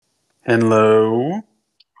Hello.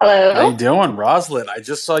 How you Hello. doing, Rosalind? I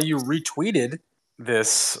just saw you retweeted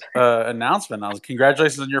this announcement.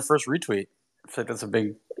 Congratulations on your first retweet. I think that's a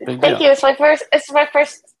big Thank deal. you. It's my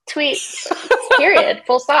first tweet. Period.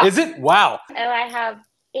 Full stop. Is it? Wow. And I have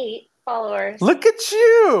 8 followers. Look at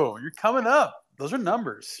you. You're coming up. Those are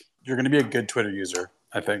numbers. You're going to be a good Twitter user,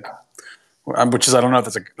 I think. Which is, I don't know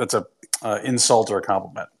if that's a insult or a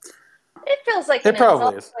compliment. It feels like It an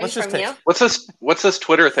probably insult is. coming Let's just from take. you. What's this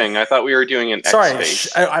Twitter thing? I thought we were doing an X Sorry,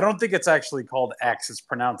 space. I don't think it's actually called X. It's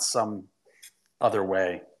pronounced some other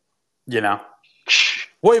way. You know.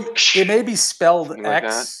 Well, it may be spelled Something like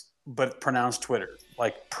X, but pronounced Twitter,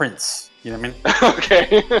 like Prince. You know what I mean?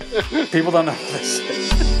 Okay. People don't know this.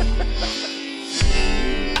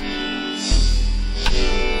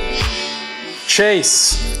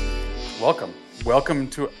 Chase, welcome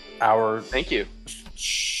to our Thank you.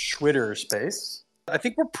 Twitter space. I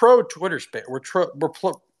think we're pro Twitter space. We're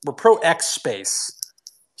pro X space.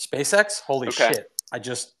 SpaceX? Holy Okay. shit!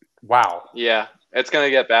 Wow. Yeah, it's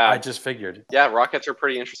gonna get bad. I just figured. Yeah, rockets are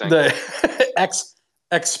pretty interesting. The X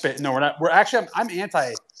space. No, we're not. We're actually. I'm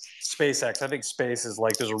anti SpaceX. I think space is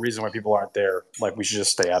like there's a reason why people aren't there. Like we should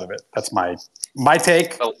just stay out of it. That's my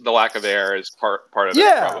take. The lack of air is part of it.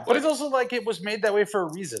 Yeah, probably. but it's also like it was made that way for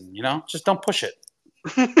a reason. You know, just don't push it.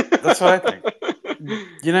 That's what I think.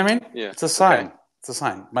 You know what I mean? Yeah, it's a sign. Okay. It's a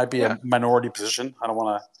sign. Might be a minority position. I don't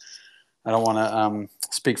want to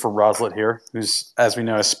speak for Roslet here, who's, as we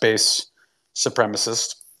know, a space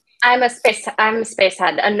supremacist. I'm a space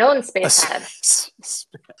head, a known space head.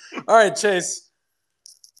 All right, Chase.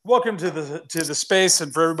 Welcome to the space,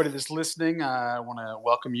 and for everybody that's listening, I want to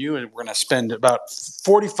welcome you. And we're going to spend about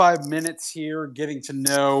 45 minutes here getting to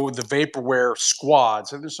know the Vaporware squad.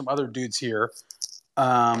 So there's some other dudes here.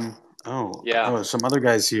 Some other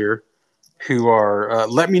guys here who are.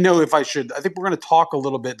 Let me know if I should. I think we're going to talk a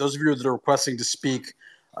little bit. Those of you that are requesting to speak,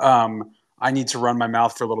 I need to run my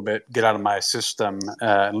mouth for a little bit, get out of my system,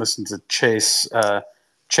 and listen to Chase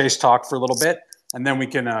talk for a little bit. And then we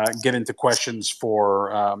can get into questions for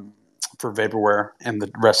Vaporware and the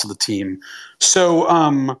rest of the team.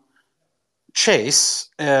 So, Chase,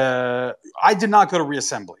 I did not go to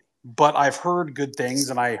reassembly, but I've heard good things,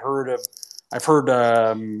 and I've heard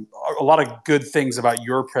a lot of good things about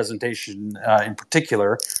your presentation in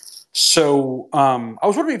particular. So, I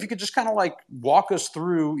was wondering if you could just kind of like walk us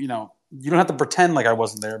through. You know, you don't have to pretend like I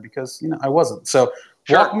wasn't there because I wasn't. So,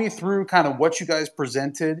 walk me through kind of what you guys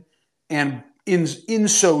presented, and in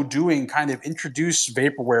so doing, kind of introduce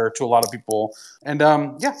Vaporware to a lot of people, and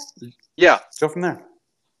go from there.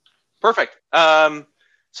 Perfect.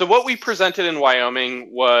 So what we presented in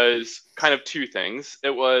Wyoming was kind of two things.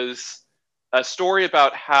 It was a story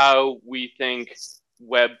about how we think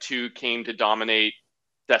Web 2 came to dominate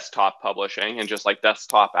desktop publishing and just like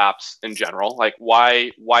desktop apps in general. Like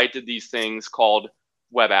why did these things called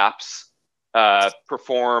web apps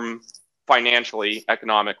perform financially,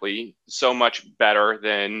 economically, so much better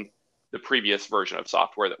than the previous version of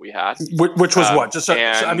software that we had. Which was what? Just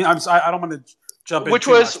I don't want to jump in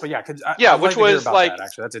too much, but which was like that,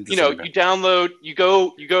 actually. That's interesting. You download, you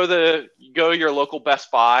go to your local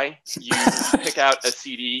Best Buy, you pick out a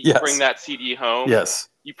CD, you bring that CD home,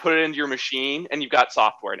 you put it into your machine, and you've got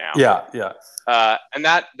software now. And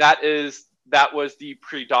that was the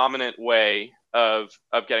predominant way of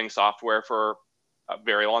getting software for a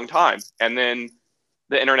very long time. And then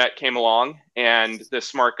the internet came along, and this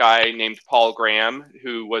smart guy named Paul Graham,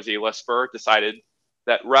 who was a Lisper, decided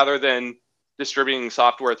that rather than distributing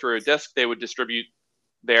software through a disk, they would distribute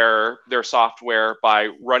their software by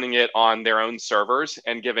running it on their own servers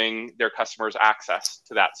and giving their customers access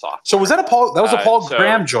to that software. So was that a Paul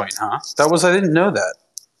Graham joint, huh? I didn't know that.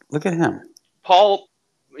 Look at him. Paul,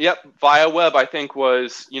 ViaWeb, I think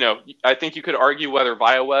was, I think you could argue whether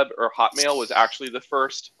ViaWeb or Hotmail was actually the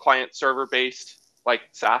first client-server-based like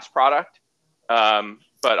SaaS product.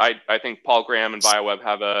 But I think Paul Graham and ViaWeb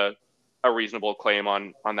have a reasonable claim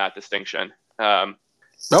on that distinction.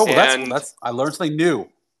 That's I learned something new.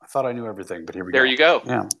 I thought I knew everything, but here we go. There you go.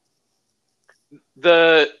 Yeah.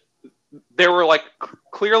 There were like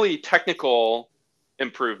clearly technical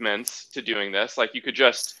improvements to doing this. Like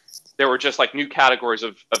there were just like new categories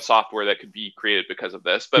of software that could be created because of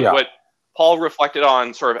this. But what Paul reflected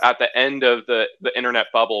on sort of at the end of the internet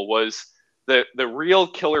bubble was the real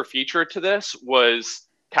killer feature to this was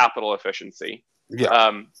capital efficiency.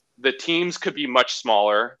 The teams could be much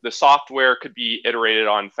smaller. The software could be iterated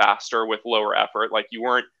on faster with lower effort. Like you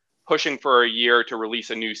weren't pushing for a year to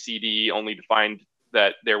release a new CD only to find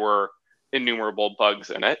that there were innumerable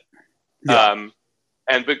bugs in it.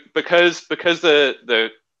 And because the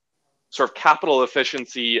sort of capital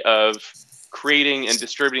efficiency of creating and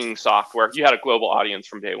distributing software, you had a global audience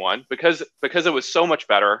from day one. Because it was so much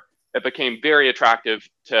better, it became very attractive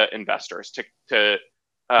to investors, to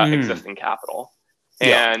existing capital.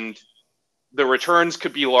 Yeah. And the returns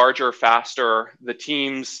could be larger, faster. The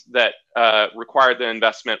teams that required the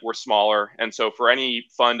investment were smaller. And so for any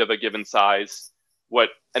fund of a given size, what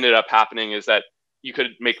ended up happening is that you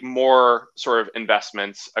could make more sort of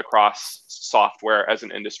investments across software as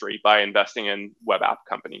an industry by investing in web app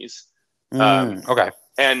companies. Okay.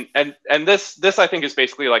 And this I think is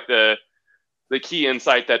basically like the key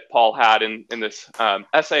insight that Paul had in this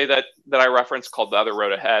essay that I referenced called The Other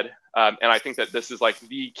Road Ahead. And I think that this is like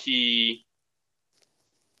the key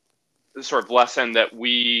sort of lesson that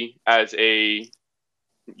we as a,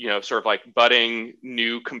 sort of like budding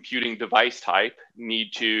new computing device type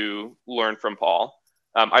need to learn from Paul.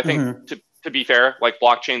 I think to be fair, like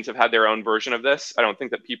blockchains have had their own version of this. I don't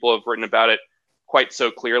think that people have written about it quite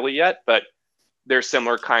so clearly yet, but there's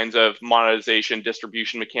similar kinds of monetization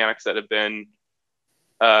distribution mechanics that have been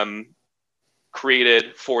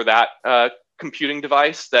created for that computing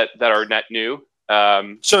device that are net new.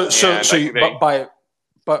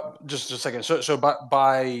 But just a second. So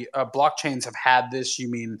by blockchains have had this, you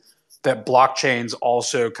mean that blockchains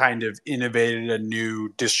also kind of innovated a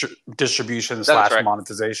new distribution /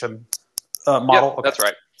 monetization model? Yep, okay. That's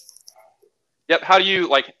right. Yep. How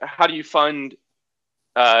do you fund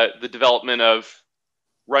the development of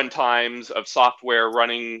runtimes of software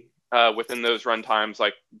running within those runtimes?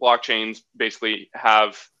 Like blockchains basically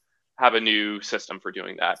have a new system for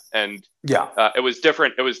doing that, and it was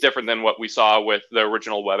different. It was different than what we saw with the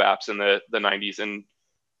original web apps in the 90s and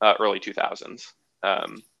early 2000s.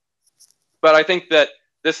 But I think that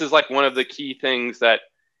this is like one of the key things that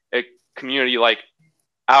a community like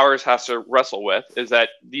ours has to wrestle with, is that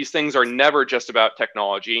these things are never just about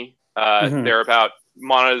technology. They're about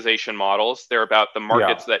monetization models. They're about the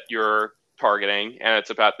markets that you're targeting, and it's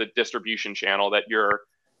about the distribution channel that you're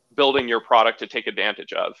building your product to take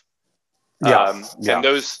advantage of. And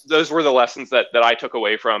those were the lessons that I took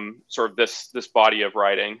away from sort of this body of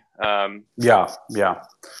writing. So that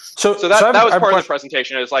was part of the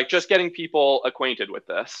presentation, is like just getting people acquainted with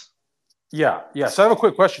this. So I have a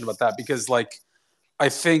quick question about that, because like I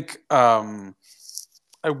think I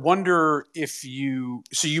wonder if you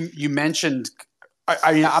mentioned,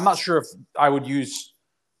 I mean, I'm not sure if I would use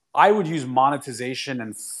monetization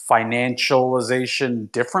and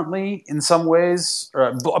financialization differently in some ways.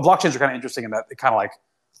 Blockchains are kind of interesting in that it kind of like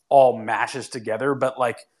all mashes together, but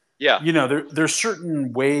like, there's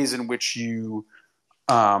certain ways in which you,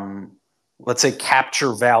 let's say,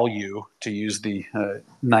 capture value, to use the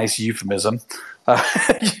nice euphemism.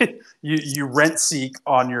 You rent seek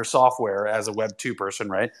on your software as a Web 2 person,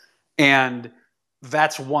 right? And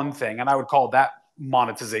that's one thing, and I would call that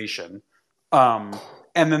monetization. And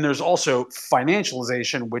then there's also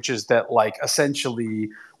financialization, which is that like essentially,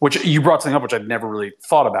 which you brought something up, which I'd never really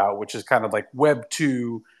thought about, which is kind of like Web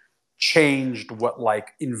 2 changed what like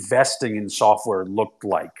investing in software looked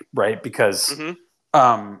like, right? Because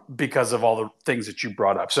of all the things that you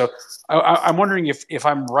brought up. So I'm wondering if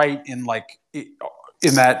I'm right in like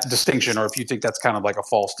in that distinction, or if you think that's kind of like a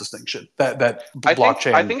false distinction, that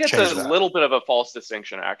blockchain. I think it's a little bit of a false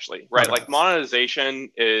distinction, actually, right? Okay. Like monetization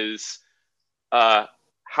is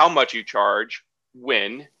how much you charge,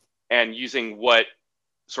 when, and using what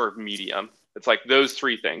sort of medium. It's like those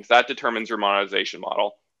three things that determines your monetization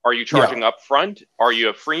model. Are you charging up front? Are you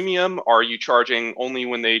a freemium? Are you charging only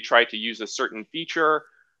when they try to use a certain feature?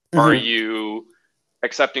 Are you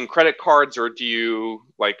accepting credit cards, or do you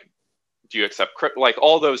accept like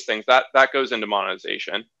all those things that goes into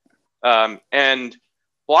monetization? And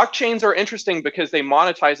blockchains are interesting because they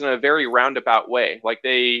monetize in a very roundabout way. Like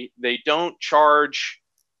they don't charge,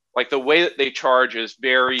 like the way that they charge is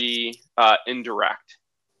very indirect.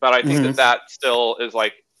 But I think that still is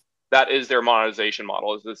like, that is their monetization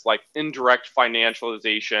model, is this like indirect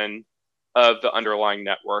financialization of the underlying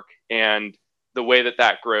network. And the way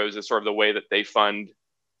that grows is sort of the way that they fund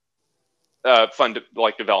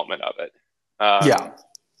like development of it.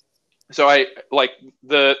 So I like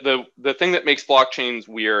the thing that makes blockchains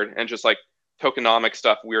weird, and just like tokenomic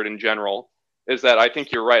stuff weird in general, is that I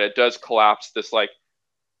think you're right. It does collapse this like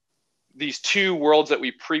these two worlds that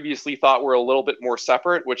we previously thought were a little bit more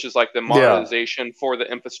separate, which is like the monetization for the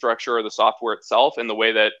infrastructure or the software itself, and the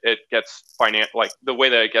way that it gets the way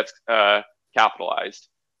that it gets capitalized.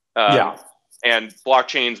 And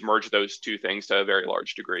blockchains merge those two things to a very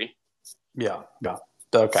large degree.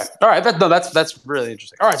 Okay. All right. That's really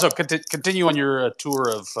interesting. All right. So continue on your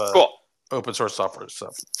tour of open source software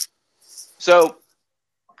stuff. So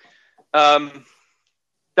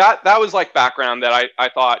That was like background that I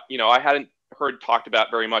thought, I hadn't heard talked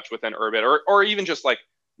about very much within Urbit or even just like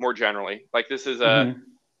more generally. Like this is a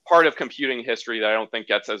part of computing history that I don't think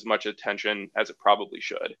gets as much attention as it probably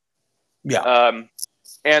should. Yeah.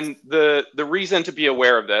 And the reason to be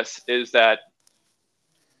aware of this is that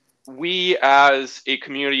we as a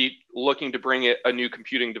community looking to bring a new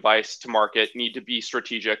computing device to market need to be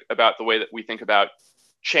strategic about the way that we think about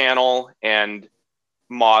channel and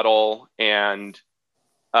model and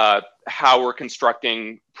how we're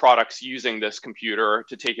constructing products using this computer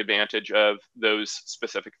to take advantage of those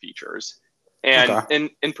specific features.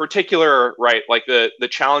 And in particular, right, like the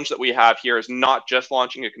challenge that we have here is not just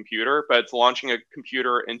launching a computer, but it's launching a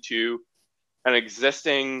computer into an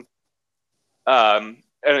existing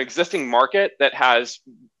market that has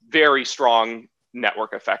very strong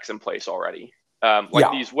network effects in place already.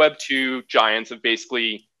 These Web 2 giants have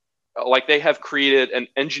basically, they have created an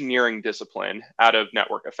engineering discipline out of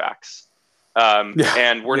network effects.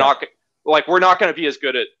 And we're not going to be as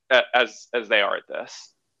good as they are at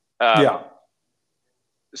this.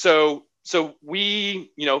 So we,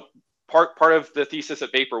 part of the thesis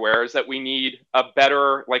at Vaporware is that we need a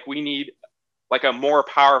more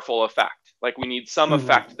powerful effect. Like we need some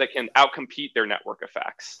effect that can outcompete their network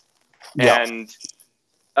effects. And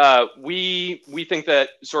we think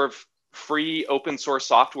that sort of free open source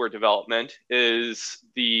software development is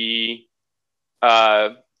the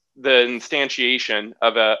instantiation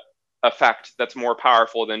of a effect that's more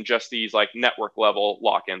powerful than just these like network level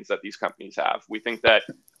lock-ins that these companies have. We think that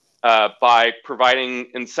by providing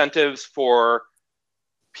incentives for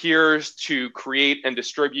peers to create and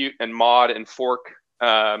distribute and mod and fork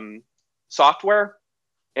software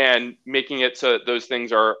and making it so that those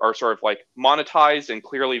things are sort of like monetized and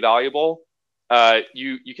clearly valuable,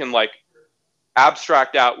 you can like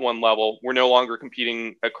abstract out one level. We're no longer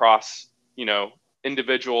competing across,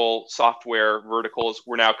 individual software verticals.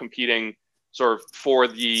 We're now competing sort of for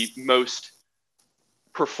the most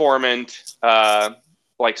performant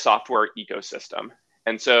software ecosystem.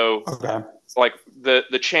 And so like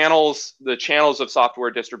the channels of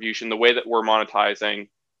software distribution, the way that we're monetizing,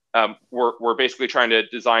 we're basically trying to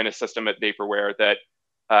design a system at Vaporware that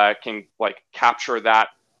can like capture that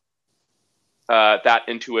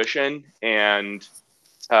intuition and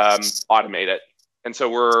automate it. And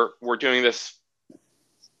so we're doing this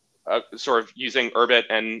sort of using Urbit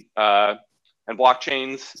and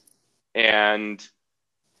blockchains, and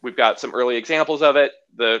we've got some early examples of it.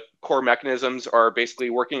 The core mechanisms are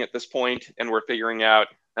basically working at this point, and we're figuring out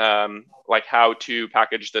how to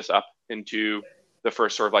package this up into the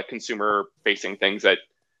first sort of like consumer facing things that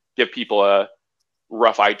give people a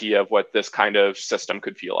rough idea of what this kind of system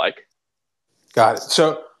could feel like. Got it.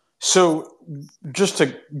 So just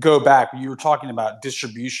to go back, you were talking about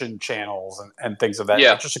distribution channels and things of that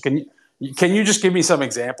nature. So can you just give me some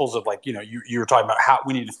examples of you were talking about how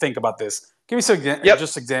we need to think about this? Give me some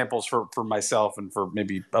just examples for myself and for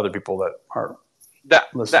maybe other people that are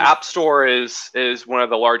listening. The App Store is one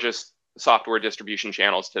of the largest software distribution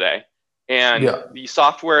channels today. And the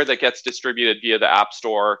software that gets distributed via the App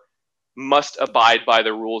Store must abide by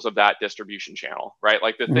the rules of that distribution channel, right?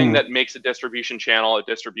 Like the thing that makes a distribution channel is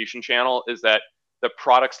that the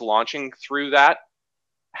products launching through that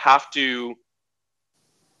have to,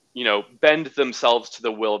 bend themselves to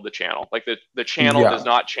the will of the channel. Like the channel does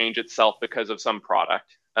not change itself because of some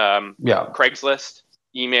product. Craigslist,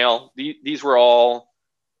 email, these were all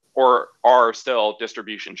or are still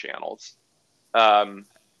distribution channels.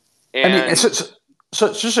 So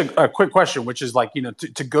it's just a quick question, which is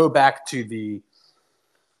to go back to the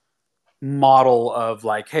model of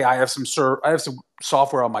hey, I have some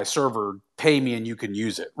software on my server, pay me and you can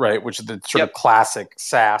use it, right? Which is the sort of classic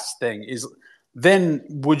SaaS thing. Then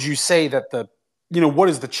would you say that what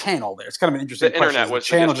is the channel there? It's kind of an interesting question. Internet was the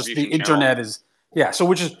channel, just the internet is So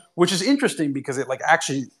which is interesting because it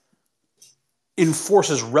actually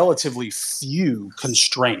enforces relatively few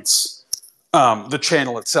constraints. The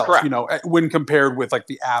channel itself, correct, when compared with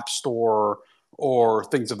the App Store or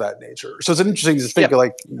things of that nature. So it's interesting to think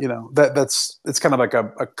it's kind of like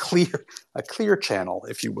a clear channel,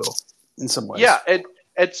 if you will, in some ways. Yeah,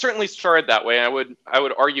 it certainly started that way. I would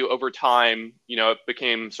argue over time, it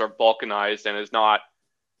became sort of balkanized and is not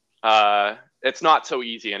it's not so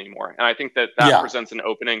easy anymore. And I think that presents an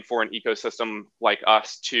opening for an ecosystem like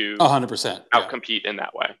us to 100% outcompete in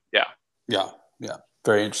that way. Yeah.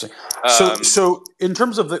 Very interesting. So in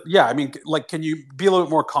terms of can you be a little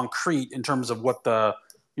bit more concrete in terms of what the,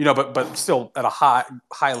 but still at a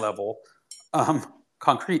high level,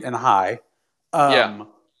 concrete and high.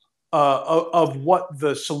 of what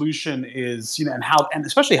the solution is, and how, and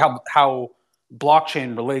especially how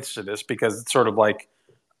blockchain relates to this, because it's sort of like,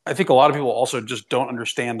 I think a lot of people also just don't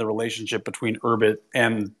understand the relationship between Urbit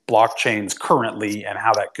and blockchains currently and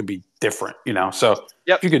how that could be different, So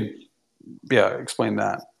if you could, explain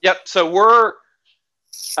that. Yep. So we're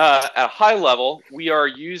at a high level, we are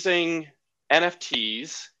using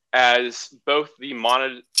NFTs as both the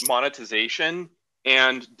monetization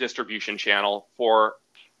and distribution channel for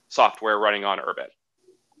software running on Urbit.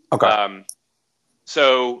 Okay.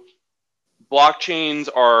 So blockchains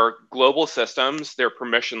are global systems. They're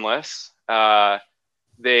permissionless.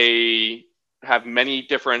 They have many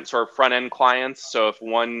different sort of front-end clients. So if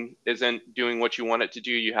one isn't doing what you want it to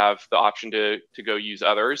do, you have the option to go use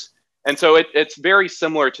others. And so it's very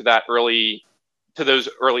similar to those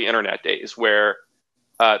early internet days where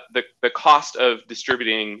the cost of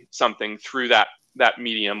distributing something through that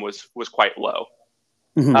medium was quite low.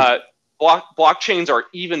 Mm-hmm. Blockchains are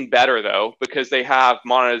even better though, because they have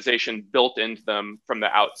monetization built into them from the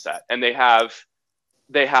outset, and they have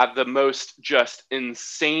the most just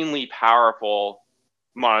insanely powerful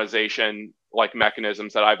monetization like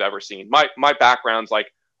mechanisms that I've ever seen. My background's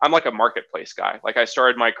like, I'm like a marketplace guy. Like I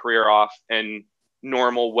started my career off in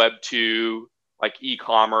normal Web 2, like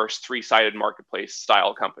e-commerce, 3-sided marketplace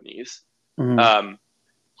style companies. Mm-hmm.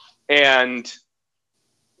 And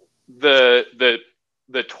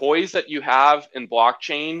the toys that you have in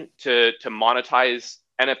blockchain to monetize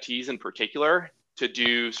NFTs in particular, to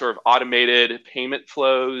do sort of automated payment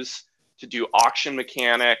flows, to do auction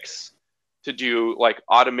mechanics, to do like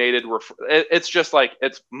automated it's just like,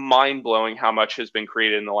 it's mind blowing how much has been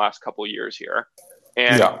created in the last couple of years here.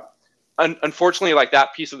 And unfortunately, like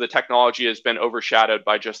that piece of the technology has been overshadowed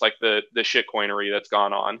by just like the shitcoinery that's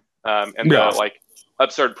gone on, and the like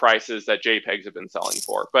absurd prices that JPEGs have been selling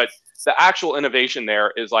for. But the actual innovation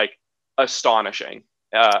there is like astonishing.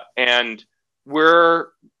 And we're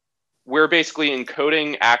basically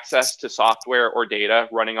encoding access to software or data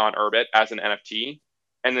running on Urbit as an NFT.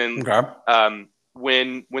 And then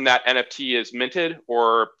when that NFT is minted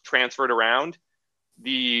or transferred around,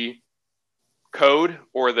 the code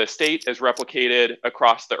or the state is replicated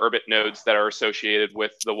across the Urbit nodes that are associated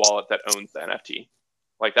with the wallet that owns the NFT.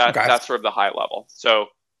 Like that, that's sort of the high level. So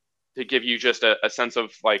to give you just a sense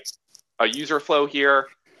of like a user flow here,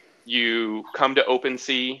 you come to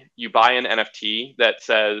OpenSea, you buy an NFT that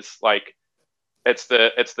says like, it's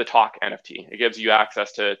the talk NFT. It gives you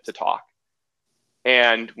access to talk.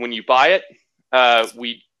 And when you buy it,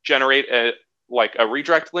 we generate a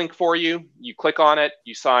redirect link for you. You click on it,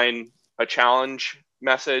 you sign a challenge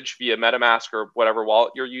message via MetaMask or whatever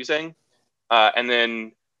wallet you're using. And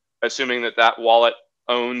then assuming that wallet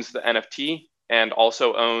owns the NFT and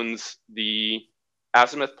also owns the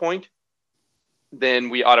azimuth point, then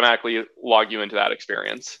we automatically log you into that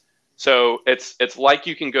experience. So it's like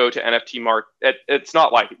you can go to NFT it's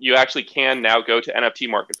not like, you actually can now go to NFT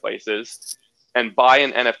marketplaces and buy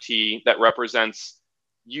an NFT that represents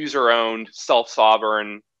user-owned,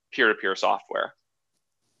 self-sovereign, peer-to-peer software.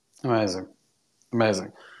 Amazing.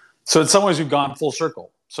 So in some ways, we've gone full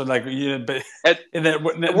circle. So like, but and then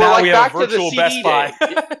now we have virtual Best Buy.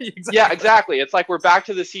 Exactly. Yeah, exactly. It's like we're back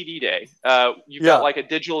to the CD day. You've got like a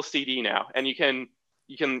digital CD now, and you can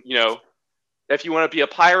if you want to be a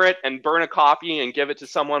pirate and burn a copy and give it to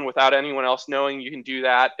someone without anyone else knowing, you can do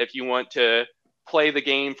that. If you want to play the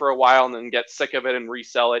game for a while and then get sick of it and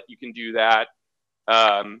resell it, you can do that.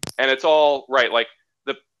 And it's all right. Like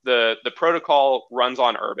the protocol runs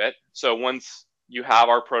on Urbit. So once you have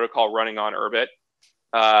our protocol running on Urbit,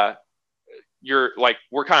 you're like,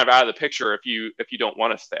 we're kind of out of the picture if you don't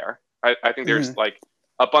want us there. I think there's like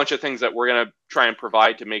a bunch of things that we're going to try and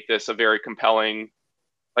provide to make this a very compelling,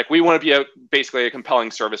 like we want to be basically a compelling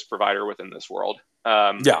service provider within this world.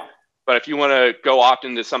 But if you want to go opt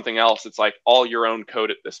into something else, it's like all your own code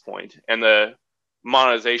at this point, and the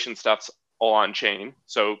monetization stuff's all on chain.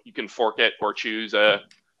 So you can fork it or choose a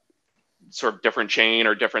sort of different chain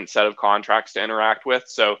or different set of contracts to interact with.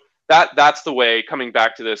 So that's the way, coming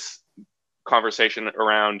back to this conversation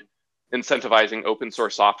around incentivizing open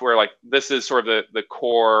source software, like this is sort of the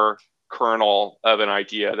core kernel of an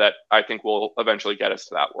idea that I think will eventually get us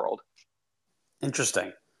to that world.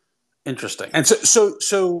 Interesting. And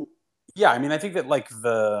so yeah, I mean, I think that like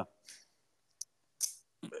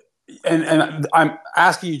and I'm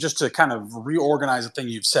asking you just to kind of reorganize the thing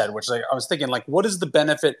you've said, which I was thinking like, what is the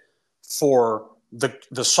benefit for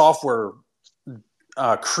the software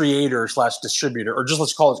creator / distributor, or just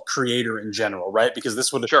let's call it creator in general, right? Because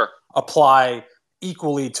this would apply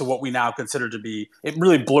equally to what we now consider to be, it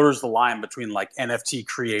really blurs the line between like NFT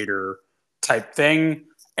creator type thing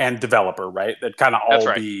and developer, right? That kind of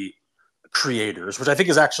all be creators, which I think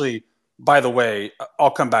is actually, by the way, I'll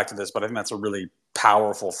come back to this, but I think that's a really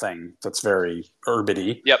powerful thing that's very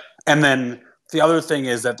Urbit-y. Yep. And then the other thing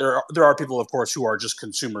is that there are people, of course, who are just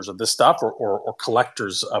consumers of this stuff or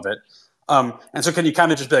collectors of it. And so can you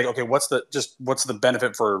kind of just be like, okay, what's the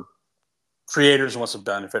benefit for creators and what's the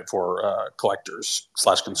benefit for collectors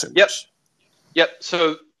 / consumers? Yep.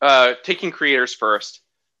 So taking creators first,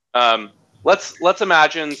 let's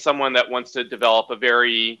imagine someone that wants to develop a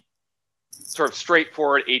very sort of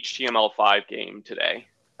straightforward HTML5 game today.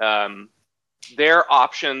 Their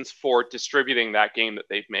options for distributing that game that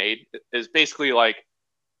they've made is basically like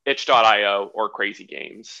itch.io or Crazy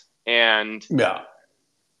Games. And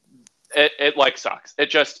it like sucks.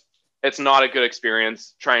 It's not a good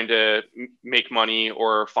experience trying to make money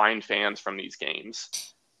or find fans from these games.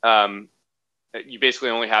 You basically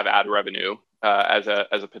only have ad revenue as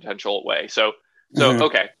a potential way. So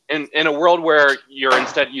okay, in a world where you're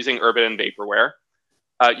instead using Urbit and Vaporware,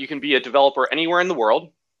 you can be a developer anywhere in the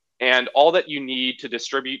world, and all that you need to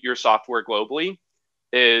distribute your software globally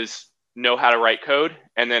is know how to write code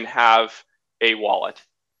and then have a wallet.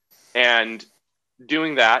 And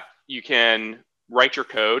doing that, you can write your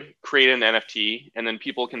code, create an NFT, and then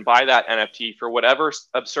people can buy that NFT for whatever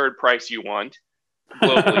absurd price you want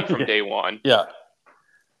globally from day one. Yeah.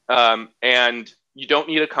 And you don't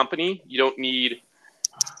need a company. You don't need,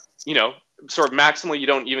 sort of maximally, you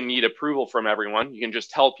don't even need approval from everyone. You can just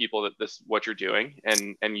tell people that this is what you're doing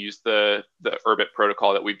and use the Urbit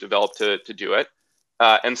protocol that we've developed to do it.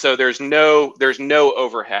 And so there's no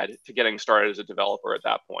overhead to getting started as a developer at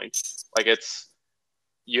that point. Like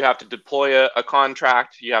you have to deploy a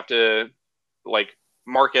contract, you have to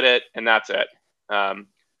market it, and that's it.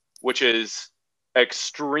 Which is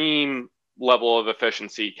extreme level of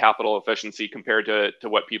efficiency, capital efficiency compared to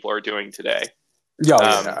what people are doing today.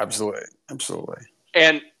 Yeah, absolutely.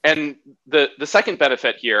 And the second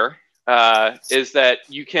benefit here is that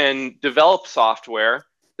you can develop software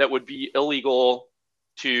that would be illegal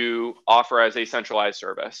to offer as a centralized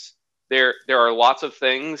service. There are lots of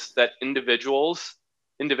things that individual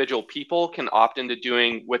people can opt into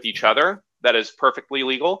doing with each other that is perfectly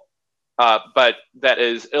legal, but that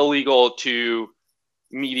is illegal to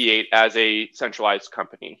mediate as a centralized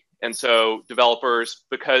company. And so developers,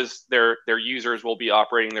 because their users will be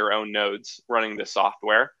operating their own nodes running this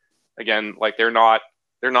software, again, they're not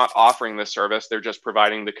offering this service, they're just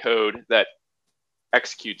providing the code that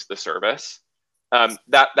executes the service.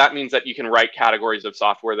 That means that you can write categories of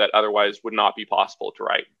software that otherwise would not be possible to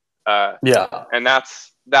write. And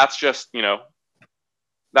that's just,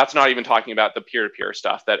 that's not even talking about the peer-to-peer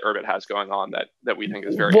stuff that Urbit has going on that we think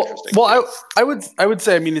is very interesting. Well, I would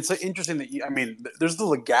say, it's interesting that there's the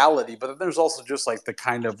legality, but then there's also just the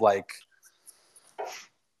kind of I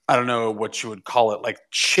don't know what you would call it,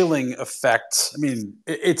 chilling effect.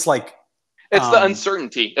 It's it's the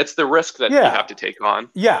uncertainty. It's the risk that you have to take on.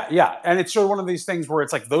 Yeah. And it's sort of one of these things where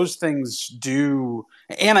it's those things do,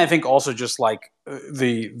 and I think also just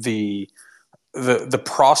the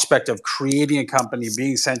prospect of creating a company,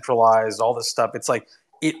 being centralized, all this stuff, it's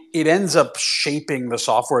it ends up shaping the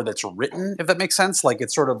software that's written, if that makes sense.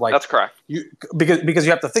 It's sort of that's correct. Because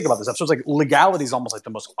you have to think about this stuff. So it's legality is almost the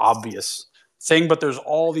most obvious thing, but there's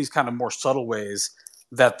all these kind of more subtle ways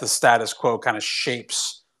that the status quo kind of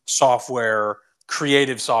shapes software,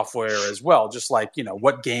 creative software as well. Just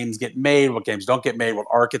what games get made, what games don't get made, what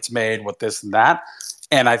art gets made, what this and that.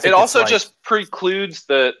 And I think it also just precludes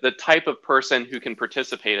the type of person who can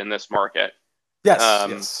participate in this market.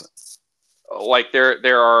 Yes.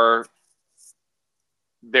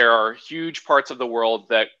 There are huge parts of the world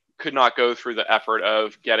that could not go through the effort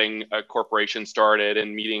of getting a corporation started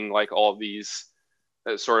and meeting all of these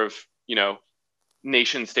sort of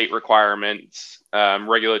nation state requirements,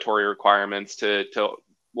 regulatory requirements to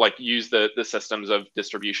use the systems of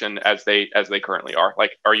distribution as they currently are.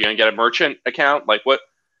 Are you going to get a merchant account? What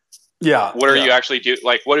are you actually do?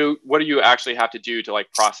 What do you actually have to do to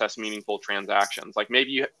process meaningful transactions?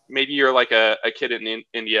 Maybe you're a kid in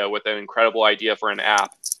India with an incredible idea for an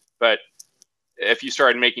app, but if you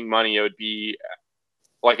started making money, it would be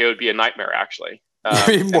a nightmare actually.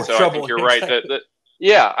 More so trouble. I think you're right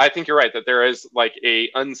I think you're right that there is a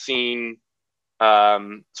unseen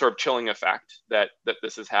sort of chilling effect that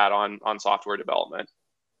this has had on software development.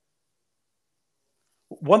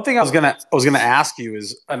 One thing I was gonna ask you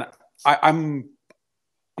is, and I'm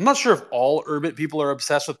not sure if all Urbit people are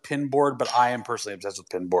obsessed with Pinboard, but I am personally obsessed with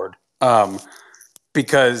Pinboard.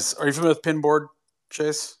 Because are you familiar with Pinboard,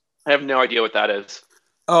 Chase? I have no idea what that is.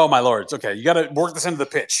 Oh my lords! Okay, you got to work this into the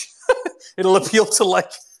pitch. It'll appeal to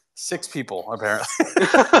 6 people apparently.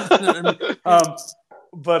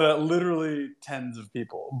 But literally tens of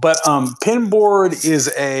people. But Pinboard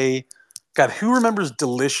is God, who remembers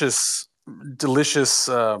delicious it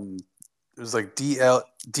was like del.ic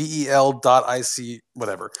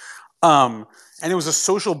whatever. And it was a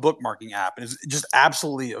social bookmarking app, and it's just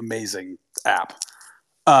absolutely amazing app.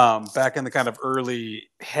 Back in the kind of early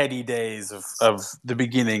heady days of the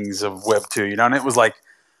beginnings of Web 2, and it was like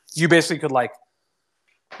you basically could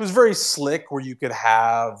it was very slick where you could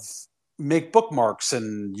make bookmarks,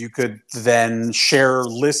 and you could then share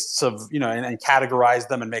lists of, and categorize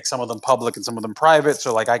them and make some of them public and some of them private.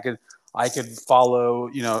 So like I could follow,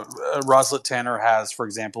 Roslet Tanner has, for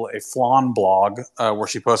example, a flan blog where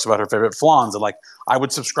she posts about her favorite flans, and like I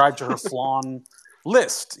would subscribe to her flan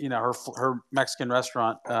list, her Mexican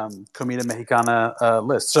restaurant, Comida Mexicana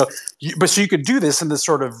list. So you could do this in this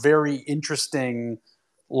sort of very interesting,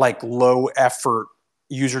 like low effort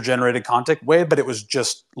user generated content way, but it was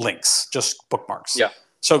just links, just bookmarks. Yeah.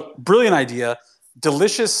 So brilliant idea.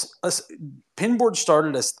 Delicious. Pinboard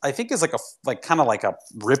started as, I think, as kind of like a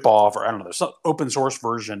ripoff, or I don't know, there's some open source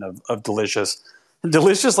version of Delicious. And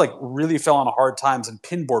Delicious really fell on hard times, and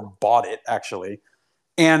Pinboard bought it actually.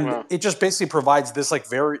 And it just basically provides this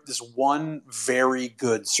one very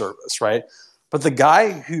good service, right? But the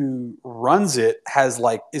guy who runs it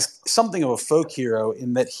is something of a folk hero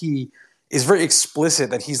in that he is very explicit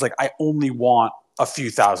that he's like, I only want a few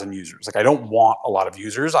thousand users. Like I don't want a lot of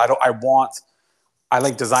users. I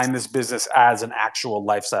design this business as an actual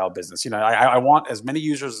lifestyle business. I want as many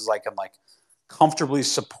users as I can comfortably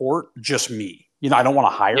support, just me. I don't want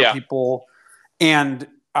to hire people. And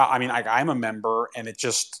I'm a member, and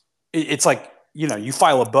it's like, you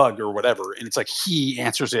file a bug or whatever, and it's like he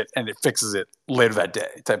answers it and it fixes it later that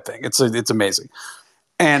day type thing. It's amazing.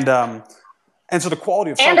 And so the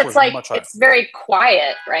quality of software is much higher. It's very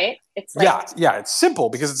quiet, right? It's it's simple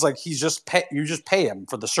because it's like you just pay him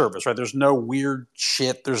for the service, right? There's no weird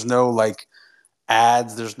shit. There's no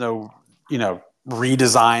ads. There's no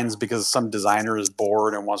redesigns because some designer is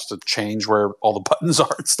bored and wants to change where all the buttons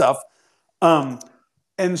are and stuff.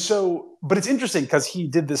 And so, but it's interesting because he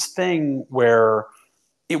did this thing where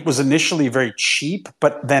it was initially very cheap,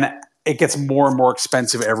 but then it gets more and more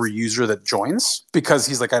expensive every user that joins, because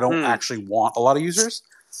he's like, I don't actually want a lot of users.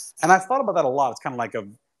 And I've thought about that a lot. It's kind of like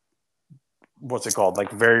what's it called?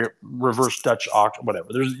 Very reverse Dutch auction, whatever.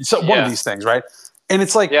 There's one of these things, right? And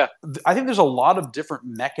it's like, I think there's a lot of different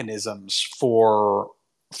mechanisms for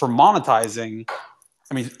monetizing.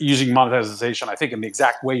 I mean, using monetization, I think in the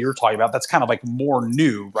exact way you're talking about, that's kind of more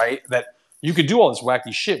new, right? That you could do all this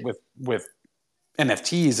wacky shit with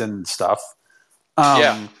NFTs and stuff.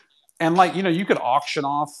 And you could auction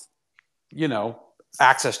off,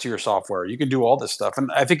 access to your software. You can do all this stuff.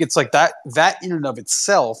 And I think it's like that in and of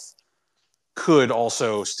itself could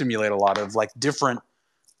also stimulate a lot of different,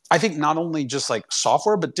 I think not only just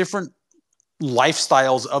software, but different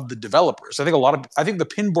lifestyles of the developers. I think the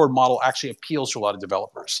Pinboard model actually appeals to a lot of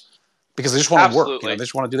developers because they just want to work. They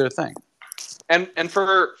just want to do their thing. And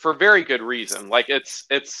for very good reason.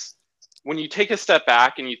 It's when you take a step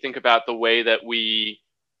back and you think about the way that we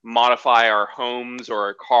modify our homes or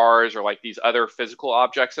our cars or these other physical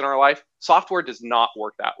objects in our life, software does not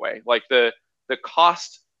work that way. The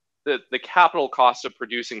cost, the capital cost of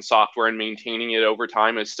producing software and maintaining it over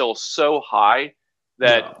time is still so high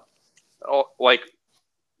that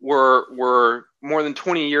we're more than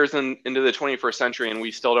 20 years into the 21st century and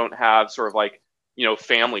we still don't have sort of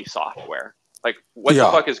family software. What the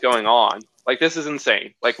fuck is going on? This is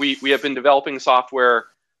insane. We have been developing software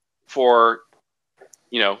for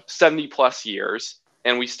 70 plus years,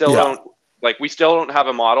 and we still don't have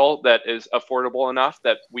a model that is affordable enough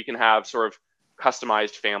that we can have sort of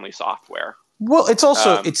customized family software. Well, it's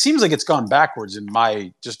also, it seems like it's gone backwards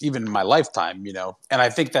even in my lifetime, and I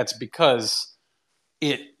think that's because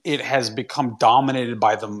it has become dominated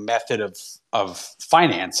by the method of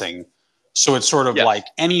financing. So it's sort of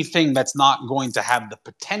anything that's not going to have the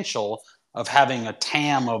potential of having a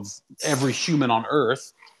TAM of every human on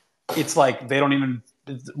Earth. It's they don't even,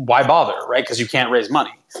 why bother, right? Because you can't raise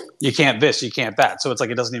money. You can't this, you can't that. So it's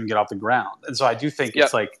it doesn't even get off the ground. And so I do think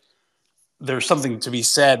it's there's something to be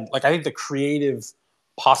said. I think the creative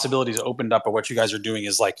possibilities opened up by what you guys are doing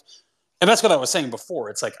is and that's what I was saying before.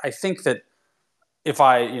 It's I think that if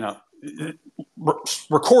I,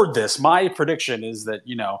 record this, my prediction is that,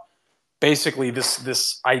 basically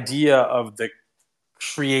this idea of the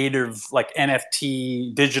creative,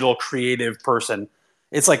 NFT, digital creative person,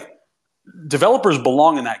 it's developers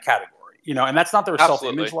belong in that category, and that's not their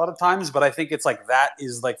self-image a lot of times, but I think it's that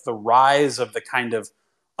is the rise of the kind of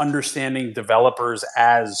understanding developers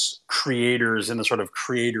as creators in a sort of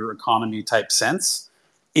creator economy type sense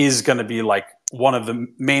is going to be like one of the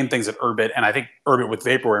main things that Urbit, and I think Urbit with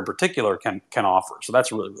Vaporware in particular, can offer. So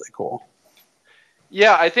that's really, really cool.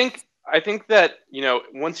 Yeah, I think that,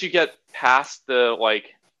 once you get past the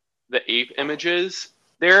ape images,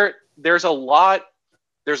 there's a lot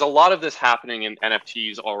of this happening in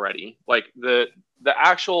NFTs already. Like the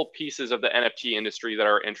actual pieces of the NFT industry that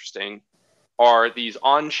are interesting are these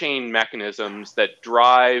on-chain mechanisms that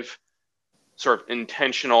drive sort of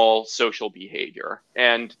intentional social behavior.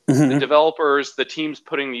 And the developers, the teams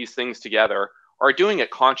putting these things together, are doing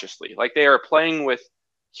it consciously. Like they are playing with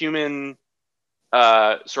human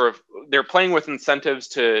they're playing with incentives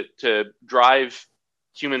to drive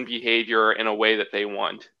human behavior in a way that they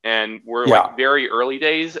want. And we're like very early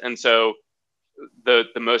days. And so the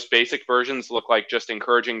most basic versions look like just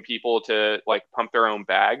encouraging people to like pump their own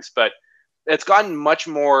bags, but it's gotten much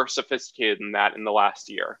more sophisticated than that in the last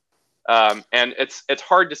year. And it's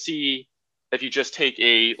hard to see if you just take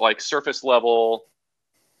a like surface level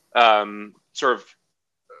sort of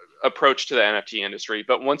approach to the NFT industry.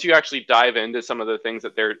 But once you actually dive into some of the things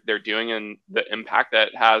that they're doing and the impact that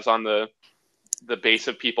it has on the base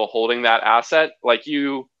of people holding that asset, like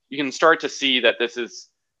you can start to see that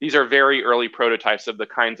these are very early prototypes of the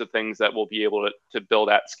kinds of things that we'll be able to build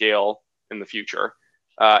at scale in the future.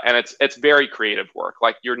 And it's very creative work.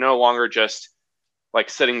 Like you're no longer just like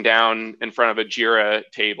sitting down in front of a Jira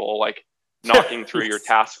table, like knocking through your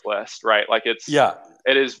task list, right? Like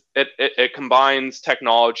it combines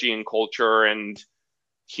technology and culture and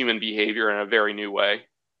human behavior in a very new way.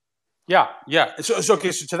 Yeah. So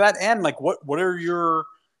okay. So to that end, like, what are your,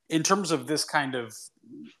 in terms of this kind of,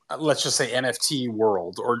 let's just say NFT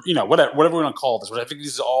world, or whatever we want to call this? But I think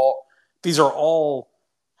these are all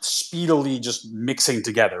speedily just mixing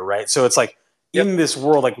together, right? So it's like in this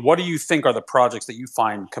world, like, what do you think are the projects that you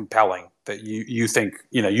find compelling that you think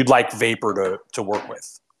you'd like Vapor to work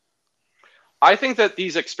with? I think that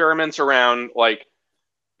these experiments around like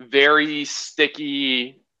very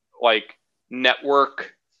sticky like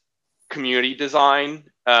network community design,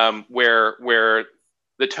 where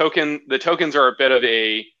the tokens are a bit of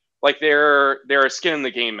a like they're a skin in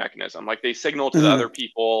the game mechanism. Like they signal to the other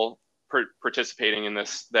people participating in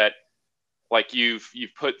this that like you've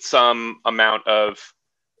put some amount of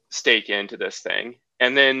stake into this thing,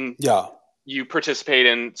 and then you participate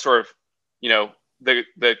in sort of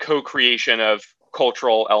the co-creation of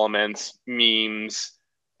cultural elements, memes,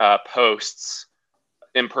 posts,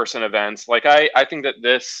 in-person events. Like I think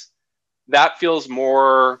that feels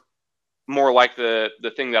more like the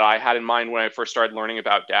thing that I had in mind when I first started learning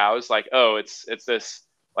about DAOs. Like, oh, it's this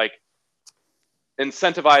like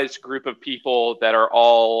incentivized group of people that are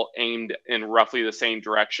all aimed in roughly the same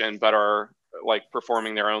direction, but are like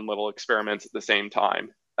performing their own little experiments at the same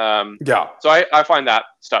time. So I find that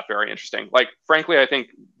stuff very interesting. Like, frankly, I think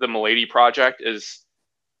the Milady project is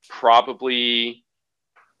probably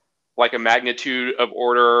like a magnitude of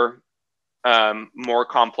order more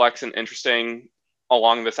complex and interesting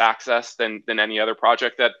along this axis than any other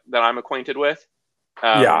project that I'm acquainted with.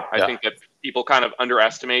 I think that people kind of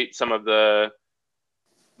underestimate some of the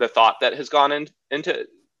thought that has gone into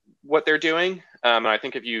what they're doing. And I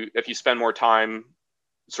think if you spend more time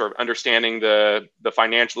sort of understanding the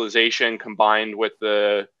financialization combined with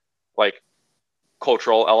the like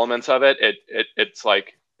cultural elements of it,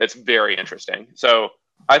 it's very interesting. So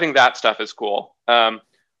I think that stuff is cool. I'm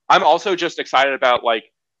also just excited about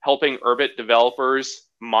like helping Urbit developers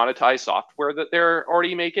monetize software that they're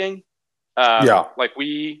already making. Like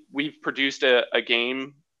we've produced a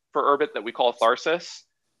game for Urbit that we call Tharsis,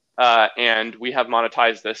 and we have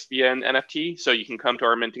monetized this via an NFT. So you can come to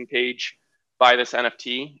our minting page, buy this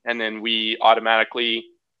NFT, and then we automatically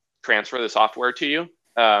transfer the software to you.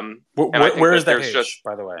 Where is that page,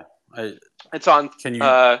 by the way? It's on. Can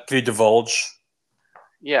you divulge?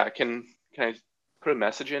 Yeah, can I put a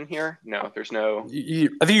message in here? No, there's no. I think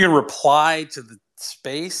you can reply to the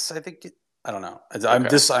space. I don't know.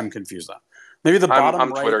 I'm confused on. Maybe the bottom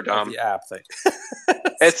I'm right Twitter of dumb. the app thing.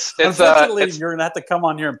 Unfortunately, you're gonna have to come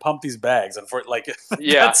on here and pump these bags. It's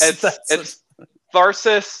Tharsis,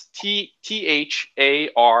 THARSIS,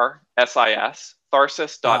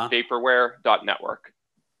 tharsis.vaporware.network.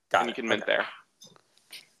 And you can mint there.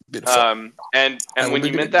 Beautiful. And when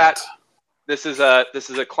you mint that, this is a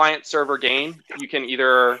client server game. You can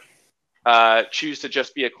either choose to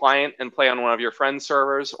just be a client and play on one of your friends'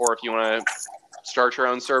 servers, or if you want to start your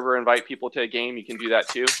own server, invite people to a game, you can do that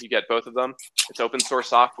too. You get both of them. It's open source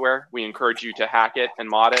software. We encourage you to hack it and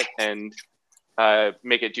mod it and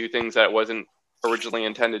make it do things that it wasn't originally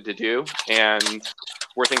intended to do. And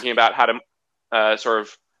we're thinking about how to sort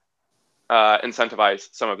of incentivize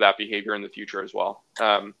some of that behavior in the future as well.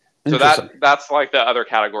 So that's like the other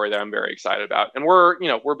category that I'm very excited about. And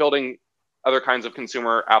we're building other kinds of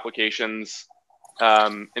consumer applications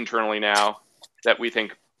internally now that we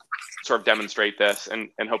think sort of demonstrate this and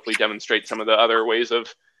hopefully demonstrate some of the other ways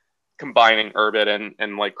of combining Urbit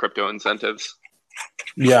and like crypto incentives.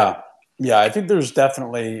 Yeah. I think there's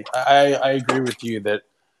definitely, I agree with you that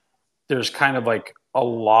there's kind of like a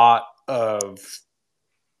lot of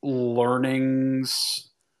learnings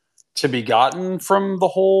to be gotten from the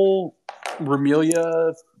whole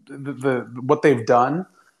Remelia, the what they've done,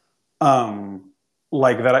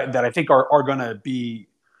 like that I think are going to be.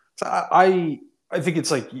 I think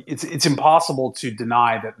it's like it's impossible to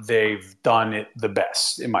deny that they've done it the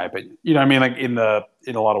best, in my opinion. You know what I mean? Like in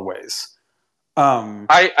a lot of ways.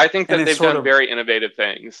 I think that they've done very innovative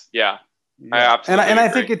things. Yeah. I absolutely and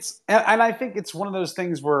agree. I think it's one of those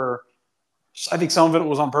things where I think some of it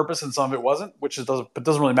was on purpose and some of it wasn't, which it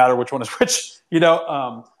doesn't really matter which one is which,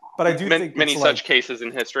 But I do think many such cases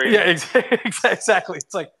in history. Yeah, exactly.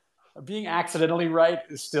 It's like being accidentally right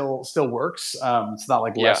is still works. It's not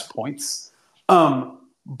like less points.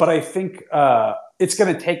 But I think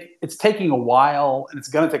it's taking a while, and it's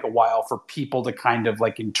going to take a while for people to kind of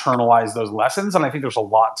like internalize those lessons. And I think there's a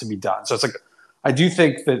lot to be done. So it's like I do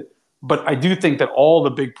think that all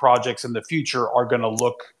the big projects in the future are going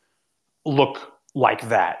to look like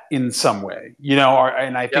that in some way,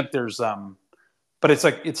 and I think there's but it's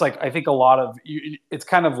like I think a lot of it's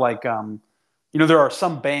kind of like there are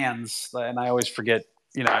some bands, and I always forget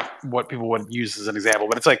what people would use as an example,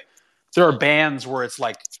 but it's like there are bands where it's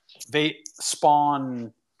like they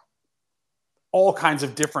spawn all kinds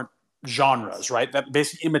of different genres, right, that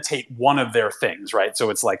basically imitate one of their things, right? So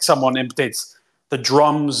it's like someone imitates the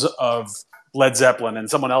drums of Led Zeppelin and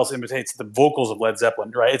someone else imitates the vocals of Led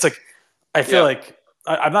Zeppelin, right? It's like I feel like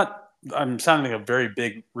I'm sounding like a very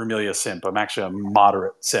big Remelia simp. I'm actually a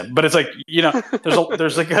moderate simp, but it's like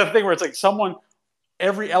there's like a thing where it's like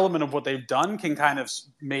every element of what they've done can kind of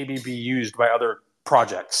maybe be used by other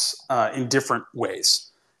projects in different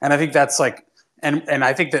ways, and I think that's like, and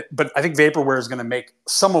I think that, but I think Vaporware is going to make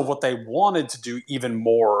some of what they wanted to do even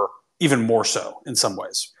more so in some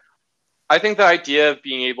ways. I think the idea of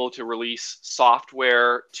being able to release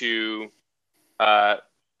software to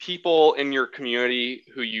people in your community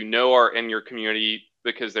who are in your community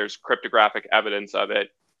because there's cryptographic evidence of it,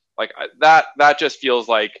 like that just feels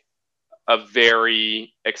like a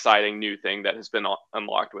very exciting new thing that has been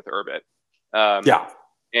unlocked with Urbit.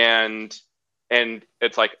 And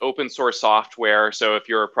it's like open source software. So if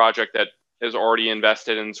you're a project that is already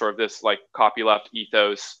invested in sort of this like copyleft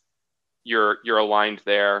ethos, you're aligned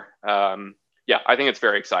there. I think it's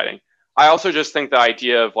very exciting. I also just think the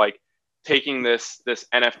idea of like taking this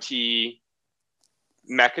NFT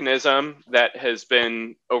mechanism that has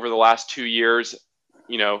been over the last 2 years,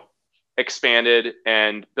 expanded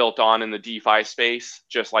and built on in the DeFi space,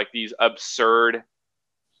 just like these absurd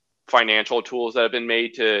financial tools that have been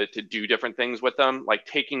made to do different things with them, like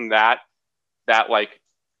taking that like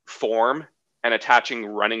form and attaching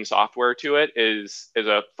running software to it is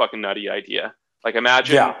a fucking nutty idea. Like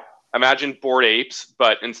imagine Bored Apes,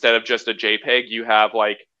 but instead of just a JPEG, you have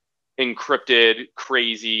like encrypted,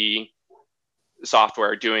 crazy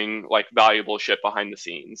software doing like valuable shit behind the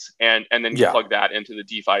scenes, and then you plug that into the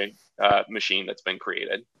DeFi machine that's been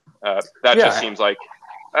created. Just seems like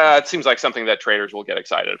it seems like something that traders will get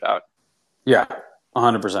excited about. Yeah,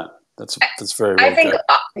 100%. That's very. Well, I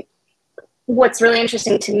think what's really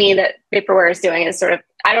interesting to me that Vaporware is doing is sort of,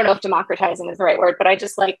 I don't know if democratizing is the right word, but I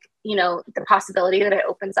just like, the possibility that it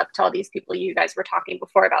opens up to all these people. You guys were talking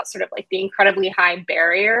before about sort of like the incredibly high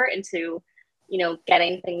barrier into,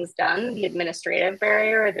 getting things done, the administrative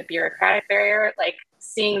barrier or the bureaucratic barrier, like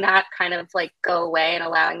seeing that kind of like go away and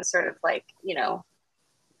allowing sort of like,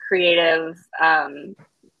 creative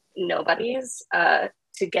nobodies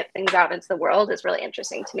to get things out into the world is really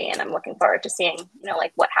interesting to me. And I'm looking forward to seeing,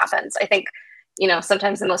 like what happens. I think,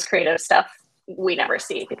 sometimes the most creative stuff we never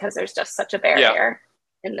see because there's just such a barrier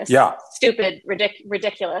in this stupid,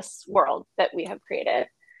 ridiculous world that we have created.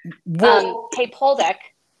 Well, hey, Poldeck.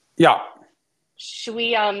 Yeah. Should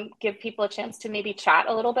we give people a chance to maybe chat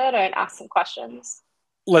a little bit and ask some questions?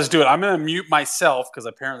 Let's do it. I'm going to mute myself because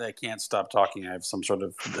apparently I can't stop talking. I have some sort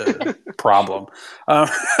of problem.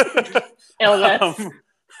 Illness.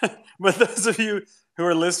 But those of you who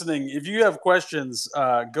are listening, if you have questions,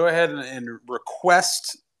 go ahead and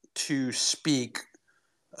request to speak.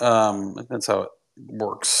 That's how it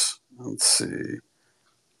works. Let's see.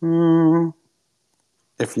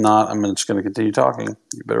 If not, I'm just going to continue talking.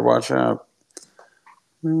 You better watch out.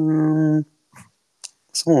 Someone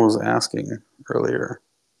was asking earlier.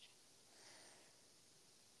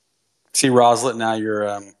 See, Roslet, now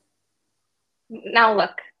you're. Now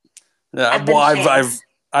look.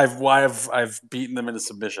 I've beaten them into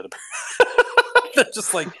submission. They're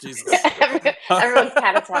just like Jesus. Everyone's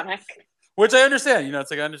catatonic. Which I understand.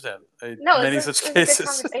 It's like I understand. Many such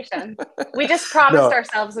cases. A good conversation. We just promised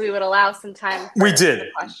ourselves we would allow some time. We did.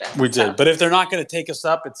 We did. But if they're not going to take us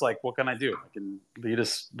up, it's like, what can I do? I can lead a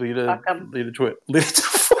tweet. Lead it to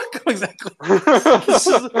fuck them, exactly. This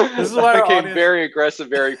is why I became very aggressive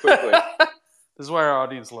very quickly. This is why our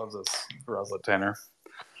audience loves us, Roslet Tanner.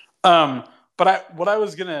 But what I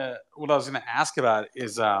was gonna ask about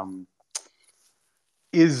is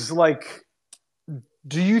like,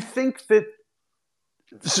 do you think that?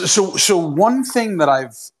 So one thing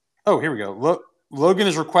that here we go. Logan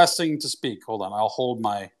is requesting to speak. Hold on, I'll hold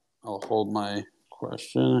my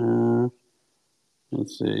question.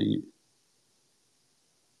 Let's see.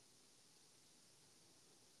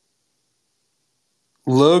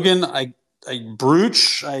 Logan,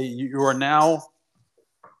 you are now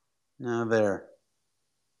there.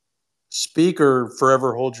 Speak or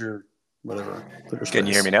forever hold your whatever. Can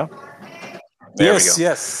you hear me now?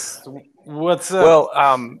 Yes. What's up?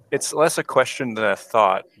 Well, it's less a question than a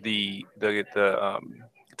thought. The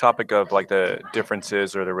topic of like the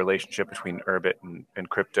differences or the relationship between Urbit and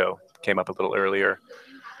crypto came up a little earlier.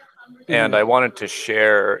 And I wanted to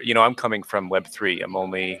share, I'm coming from Web3.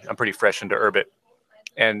 I'm pretty fresh into Urbit.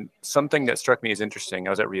 And something that struck me as interesting, I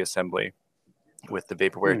was at Reassembly with the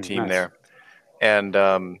Vaporware team there. And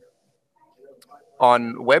on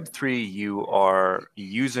Web3, you are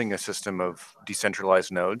using a system of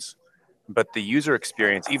decentralized nodes, but the user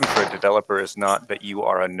experience, even for a developer, is not that you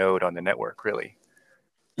are a node on the network, really.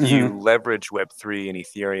 You leverage Web3 and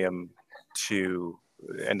Ethereum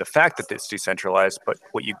and the fact that it's decentralized, but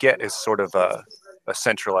what you get is sort of a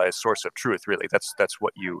centralized source of truth, really. That's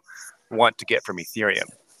what you want to get from Ethereum.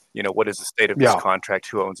 What is the state of this contract?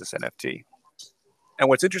 Who owns this NFT? And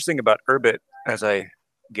what's interesting about Urbit, as I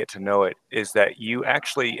get to know it, is that you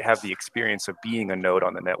actually have the experience of being a node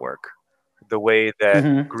on the network. The way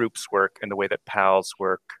that groups work and the way that pals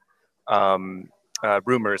work,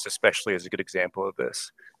 rumors especially is a good example of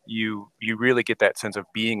this. You really get that sense of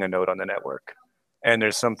being a node on the network. And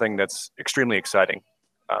there's something that's extremely exciting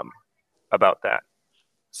about that.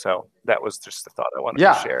 So that was just the thought I wanted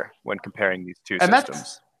to share when comparing these two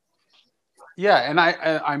systems. And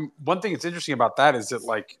I'm one thing that's interesting about that is that,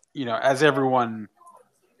 like, as everyone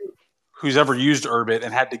who's ever used Urbit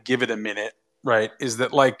and had to give it a minute, right, is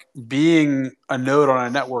that like being a node on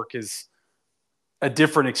a network is a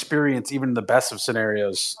different experience, even in the best of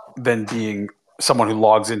scenarios, than being someone who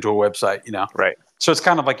logs into a website, Right. So it's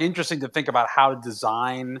kind of like interesting to think about how to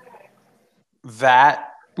design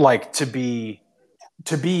that, like, to be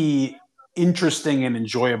interesting and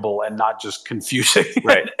enjoyable and not just confusing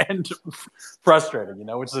and frustrating,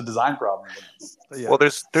 which is a design problem. Well,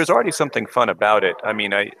 there's already something fun about it. I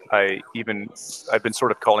mean, I've been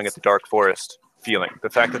sort of calling it the dark forest feeling. The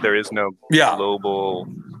fact that there is no global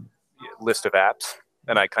list of apps,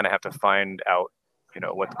 and I kind of have to find out,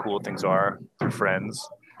 what the cool things are through friends.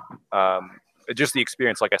 Just the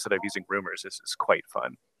experience, like I said, of using rumors is quite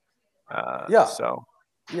fun.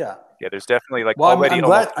 There's definitely like already.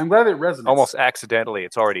 I'm glad it resonates. Almost accidentally,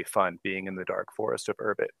 it's already fun being in the dark forest of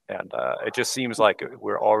Urbit, and it just seems like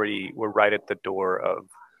we're right at the door of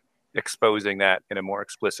exposing that in a more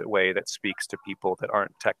explicit way that speaks to people that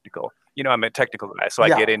aren't technical. I'm a technical guy, so I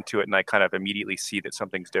get into it and I kind of immediately see that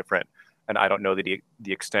something's different, and I don't know the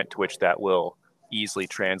extent to which that will easily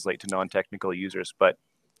translate to non-technical users, but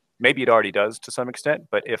maybe it already does to some extent.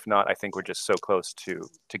 But if not, I think we're just so close to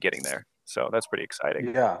getting there. So that's pretty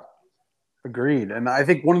exciting. Yeah, agreed. And I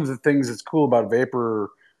think one of the things that's cool about Vapor,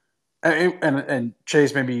 and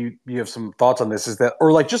Chase, maybe you have some thoughts on this, is that,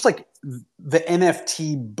 or like just like the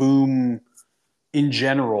NFT boom in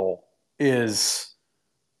general, is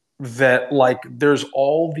that like there's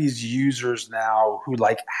all these users now who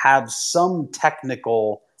like have some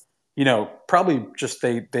technical, probably just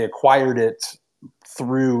they acquired it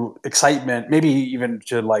through excitement, maybe even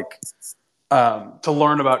to like to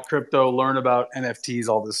learn about crypto, learn about NFTs,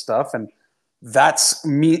 all this stuff. And that's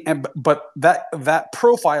me. But that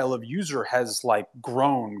profile of user has like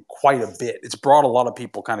grown quite a bit. It's brought a lot of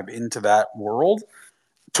people kind of into that world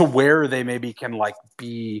to where they maybe can like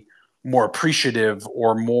be more appreciative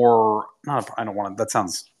or more, I don't want to, that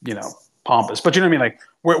sounds, pompous, but you know what I mean? Like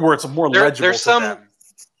where it's more legible there's to them.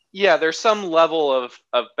 Yeah, there's some level of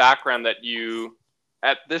background that you,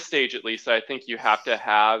 at this stage at least, I think you have to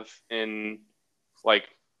have in like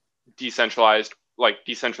decentralized like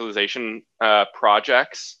decentralization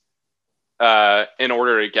projects in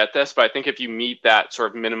order to get this. But I think if you meet that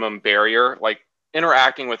sort of minimum barrier, like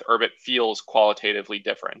interacting with Urbit feels qualitatively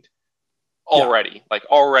different already.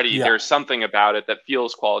 There's something about it that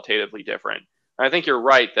feels qualitatively different. And I think you're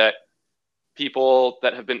right that people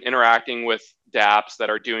that have been interacting with dApps that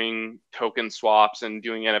are doing token swaps and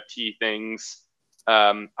doing NFT things,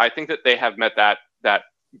 I think that they have met that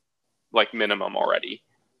like minimum already.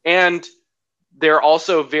 And they're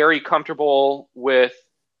also very comfortable with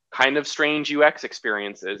kind of strange UX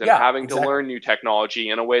experiences and having to learn new technology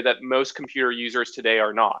in a way that most computer users today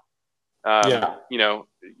are not. You know,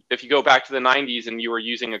 if you go back to the 90s and you were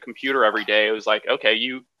using a computer every day, it was like, okay,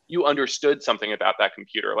 you understood something about that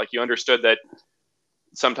computer. Like you understood that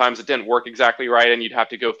sometimes it didn't work exactly right and you'd have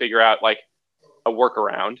to go figure out like a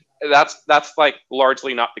workaround. That's like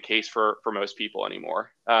largely not the case for most people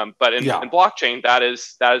anymore. But in blockchain, that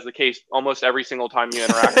is the case almost every single time you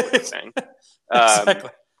interact with the thing.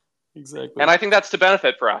 Exactly. And I think that's to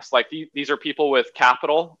benefit for us. Like these are people with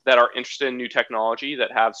capital that are interested in new technology,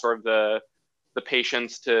 that have sort of the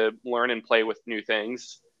patience to learn and play with new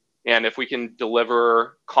things. And if we can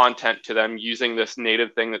deliver content to them using this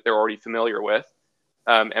native thing that they're already familiar with,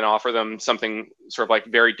 and offer them something sort of like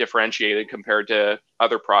very differentiated compared to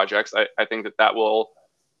other projects, I think that will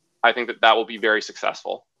be very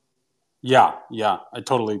successful. Yeah, I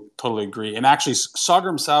totally agree. And actually,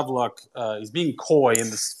 Sagrim Savluk, he's being coy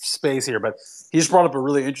in this space here, but he's brought up a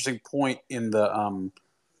really interesting point in the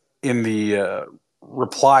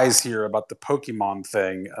replies here about the Pokemon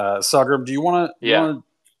thing. Sagrim, do you want to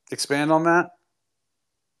expand on that?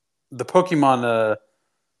 The Pokemon,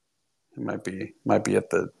 it might be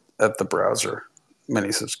at the browser,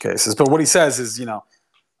 many such cases. But what he says is,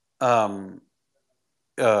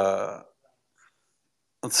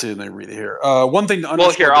 let's see. Let me read it here. One thing to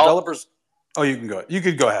underscore: developers. Oh, you can go. You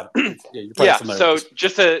could go ahead. You're probably familiar so with this.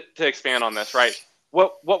 Just to expand on this, right?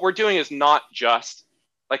 What we're doing is not just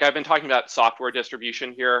like I've been talking about software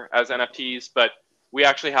distribution here as NFTs, but we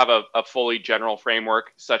actually have a fully general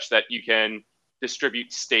framework such that you can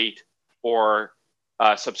distribute state or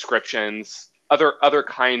subscriptions, other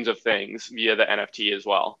kinds of things via the NFT as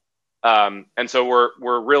well. And so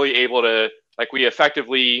we're really able to, like, we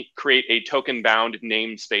effectively create a token bound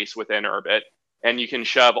namespace within Urbit, and you can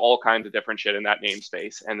shove all kinds of different shit in that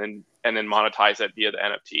namespace and then monetize it via the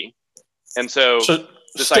NFT. And so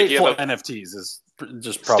this idea of NFTs is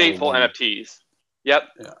just probably stateful NFTs. Yep.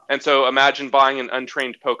 Yeah. And so imagine buying an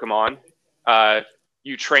untrained Pokemon.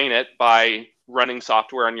 You train it by running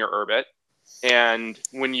software on your Urbit. And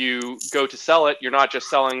when you go to sell it, you're not just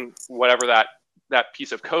selling whatever that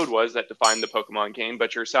piece of code was that defined the Pokemon game,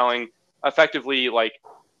 but you're selling effectively like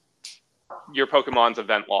your Pokemon's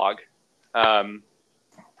event log. And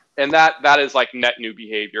that is like net new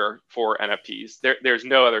behavior for NFTs. There's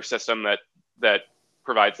no other system that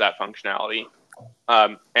provides that functionality.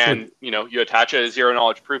 And you attach a zero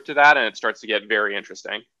knowledge proof to that, and it starts to get very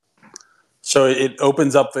interesting. So it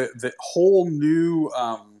opens up the whole new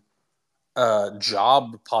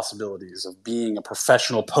job possibilities of being a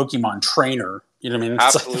professional Pokemon trainer. You know what I mean?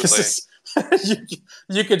 It's Absolutely.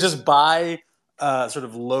 You could just buy sort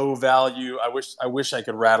of low value. I wish I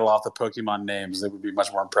could rattle off the Pokemon names. They would be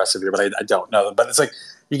much more impressive here, but I don't know them. But it's like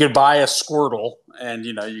you could buy a Squirtle, and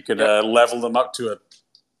you could level them up to a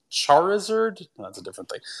Charizard. No, that's a different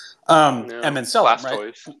thing. And then sell them,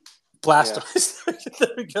 right? Blastoise. Yeah. There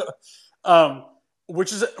we go.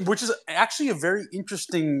 Which is actually a very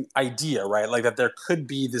interesting idea, right? Like that there could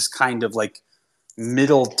be this kind of like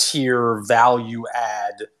middle tier value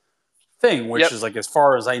add thing, which is like, as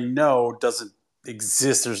far as I know, doesn't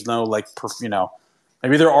exist. There's no like,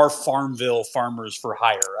 maybe there are Farmville farmers for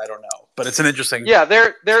hire. I don't know, but it's an interesting. Yeah,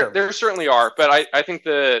 there certainly are. But I think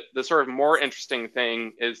the sort of more interesting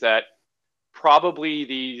thing is that probably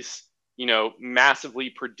these,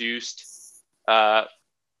 massively produced,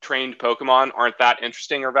 trained Pokemon aren't that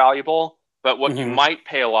interesting or valuable. But what you might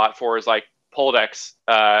pay a lot for is like Poldex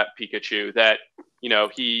Pikachu that,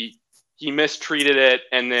 he mistreated it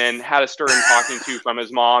and then had a stern talking to from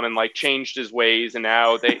his mom and like changed his ways, and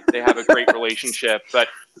now they have a great relationship. But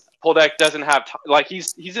Poldeck doesn't have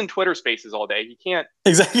he's in Twitter Spaces all day. He can't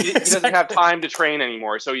exactly. He doesn't have time to train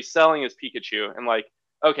anymore, so he's selling his Pikachu. And like,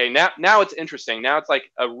 okay, now it's interesting. Now it's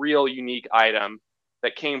like a real unique item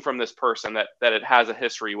that came from this person that it has a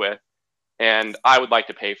history with, and I would like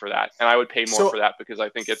to pay for that, and I would pay more for that because I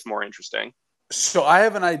think it's more interesting. So I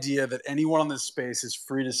have an idea that anyone on this space is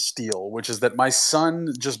free to steal, which is that my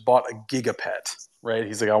son just bought a Gigapet, right?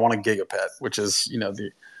 He's like, I want a Gigapet, which is,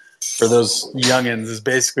 for those youngins, is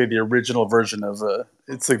basically the original version of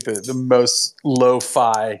it's like the most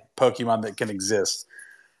lo-fi Pokemon that can exist.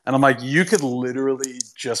 And I'm like, you could literally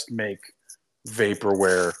just make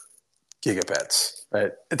Vaporware Gigapets,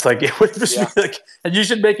 right? It's like it would just be like, and you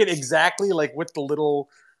should make it exactly like with the little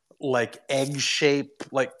like egg shape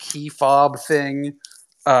like key fob thing.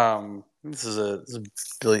 This is a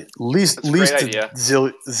billion, least a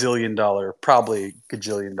zillion dollar, probably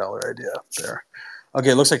gajillion dollar idea there.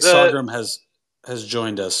 Okay, it looks like Sogrim has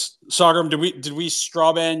joined us. Sogrim, did we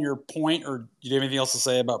straw ban your point, or do you have anything else to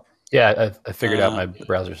say about? Yeah, I figured out my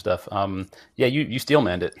browser stuff. Yeah, you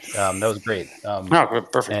steel-manned it. That was great.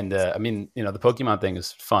 Perfect. And I mean, the Pokemon thing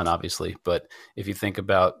is fun, obviously, but if you think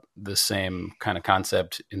about the same kind of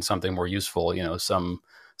concept in something more useful, some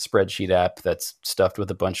spreadsheet app that's stuffed with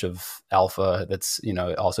a bunch of alpha that's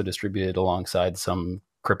also distributed alongside some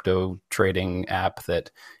crypto trading app that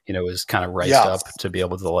is kind of riced up to be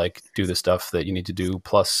able to like do the stuff that you need to do,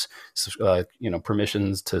 plus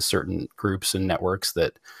permissions to certain groups and networks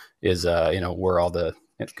that is where all the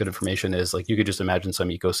good information is. Like, you could just imagine some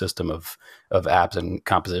ecosystem of apps and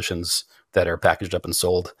compositions that are packaged up and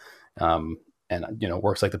sold, and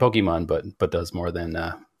works like the Pokemon, but does more than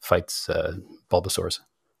fights Bulbasaurs.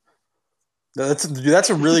 That's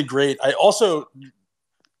a really great. I also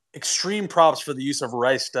extreme props for the use of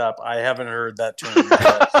riced up. I haven't heard that term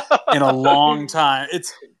in a long time.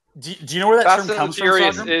 Do you know where that term comes from?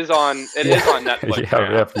 It is on Netflix. It is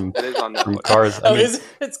on Netflix. From Cars.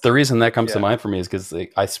 The reason that comes to mind for me is because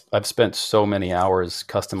I've spent so many hours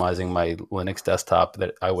customizing my Linux desktop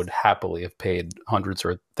that I would happily have paid hundreds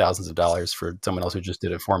or thousands of dollars for someone else who just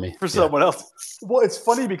did it for me. For someone else. Well, it's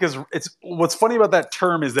funny because what's funny about that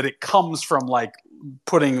term is that it comes from like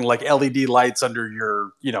putting like LED lights under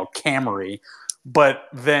your Camry, but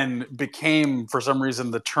then became for some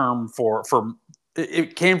reason the term for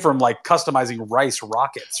it came from like customizing rice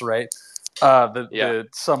rockets, right? The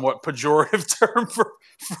somewhat pejorative term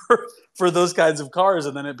for those kinds of cars,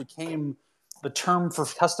 and then it became the term for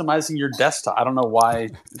customizing your desktop. I don't know why.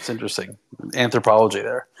 It's interesting anthropology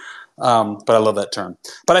there, but I love that term.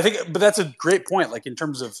 But that's a great point. Like in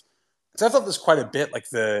terms of, because I thought this quite a bit. Like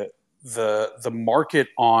the market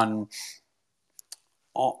on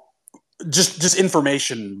just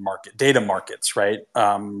information market, data markets, right?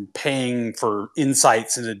 Paying for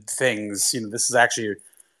insights into things. This is actually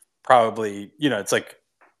probably, it's like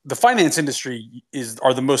the finance industry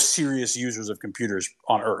are the most serious users of computers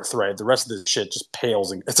on earth, right? The rest of the shit just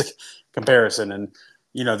pales in, it's like comparison. And,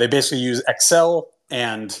 they basically use Excel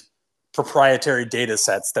and proprietary data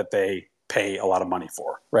sets that they pay a lot of money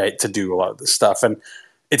for, right? To do a lot of this stuff. And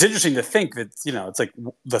it's interesting to think that, it's like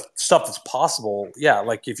the stuff that's possible. Yeah.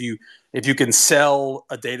 Like if you can sell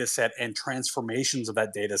a data set and transformations of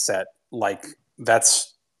that data set, like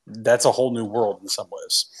that's a whole new world in some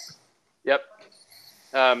ways. Yep.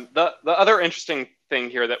 The other interesting thing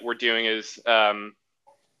here that we're doing is,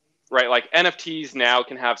 right, like NFTs now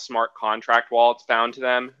can have smart contract wallets bound to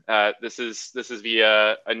them. This is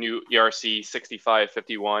via a new ERC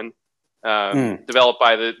 6551. Developed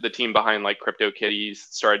by the team behind like CryptoKitties,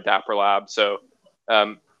 started Dapper Lab. So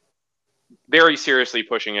very seriously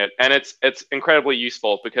pushing it, and it's incredibly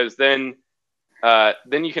useful because then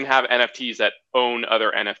you can have NFTs that own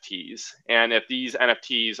other NFTs, and if these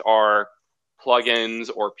NFTs are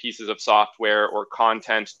plugins or pieces of software or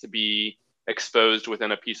content to be exposed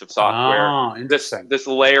within a piece of software, this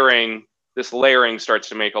layering starts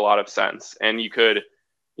to make a lot of sense. And you could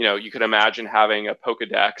imagine having a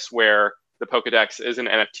Pokedex where the Pokedex is an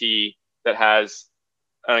NFT that has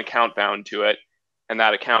an account bound to it, and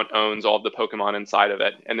that account owns all of the Pokemon inside of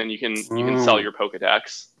it, and then you can sell your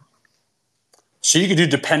Pokedex. So you can do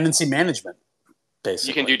dependency management, basically.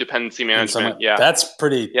 You can do dependency management. Yeah, that's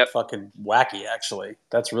pretty fucking wacky, actually.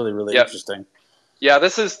 That's really, really interesting. Yeah,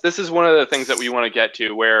 this is one of the things that we want to get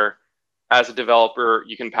to, where as a developer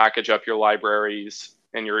you can package up your libraries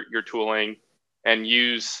and your tooling and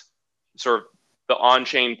use sort of the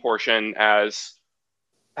on-chain portion as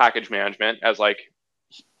package management, as like,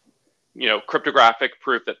 cryptographic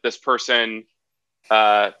proof that this person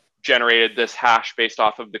generated this hash based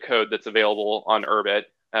off of the code that's available on Urbit,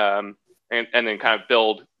 and then kind of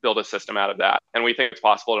build a system out of that. And we think it's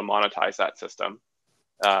possible to monetize that system.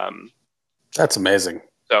 That's amazing.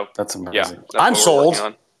 So that's amazing. Yeah, I'm sold.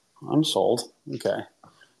 Okay.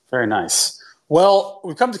 Very nice. Well,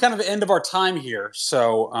 we've come to kind of the end of our time here.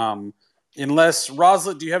 So unless,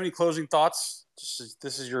 Roslet, do you have any closing thoughts?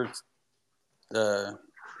 This is your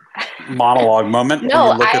monologue moment. No,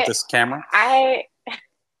 when you look at this camera. I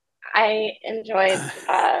enjoyed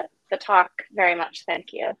the talk very much.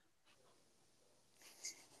 Thank you.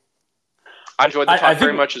 I enjoyed the talk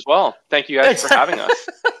very much as well. Thank you guys for having us.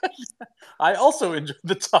 I also enjoyed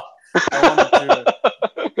the talk. I wanted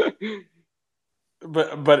to,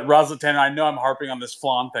 but Razatan, I know I'm harping on this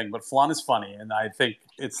flan thing, but flan is funny, and I think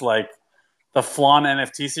it's like the flan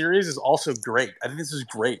NFT series is also great. I think this is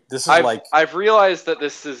great. I've realized that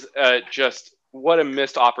this is just what a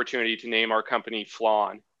missed opportunity to name our company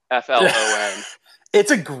Flan. FLON. It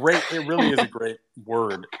really is a great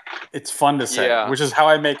word. It's fun to say, which is how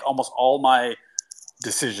I make almost all my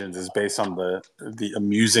decisions, is based on the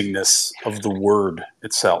amusingness of the word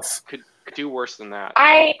itself. Could do worse than that.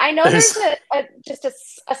 I know there's just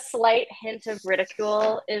a slight hint of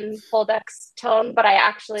ridicule in Poldeck's tone, but I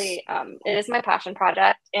actually, it is my passion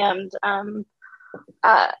project, and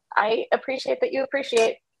I appreciate that you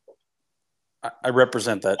appreciate. I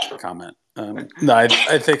represent that comment. No, I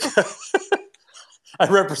think I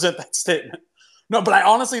represent that statement. No, but I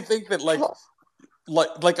honestly think that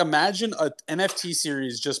like imagine an NFT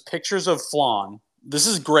series, just pictures of flan. This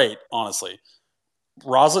is great, honestly.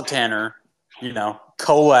 Roslet Tanner,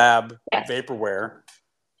 collab, Vaporware.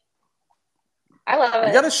 I love it.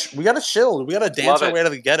 We gotta chill. We gotta dance our way to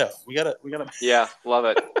the ghetto. We gotta. Yeah, love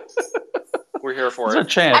it. We're here for it. A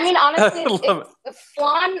chance. I mean, honestly,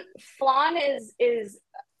 flan is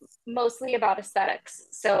mostly about aesthetics.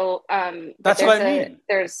 So that's what I mean.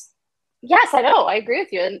 Yes, I know. I agree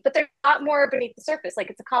with you. But there's a lot more beneath the surface.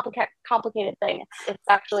 Like, it's a complicated thing. It's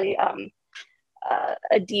actually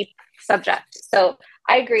a deep subject. So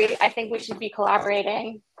I agree. I think we should be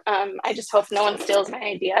collaborating. I just hope no one steals my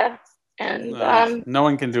idea. And no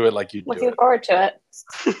one can do it like you do. Looking forward to it.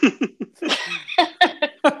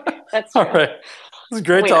 That's true. All right. It was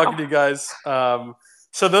great talking to you guys.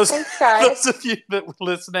 So those of you that were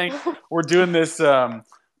listening, we're doing this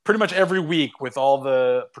pretty much every week with all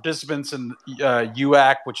the participants in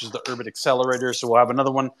UAC, which is the Urban Accelerator. So we'll have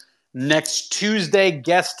another one next Tuesday,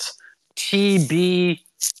 guest TBA.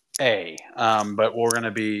 But we're going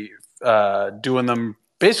to be doing them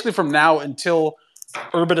basically from now until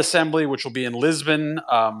Urban Assembly, which will be in Lisbon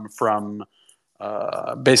from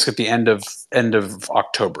basically at the end of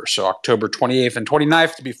October. So October 28th and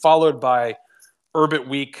 29th, to be followed by Urbit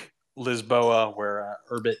Week Lisboa, where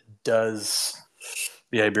Urbit does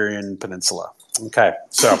the Iberian Peninsula. Okay,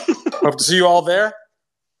 so hope to see you all there.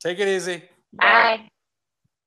 Take it easy. Bye.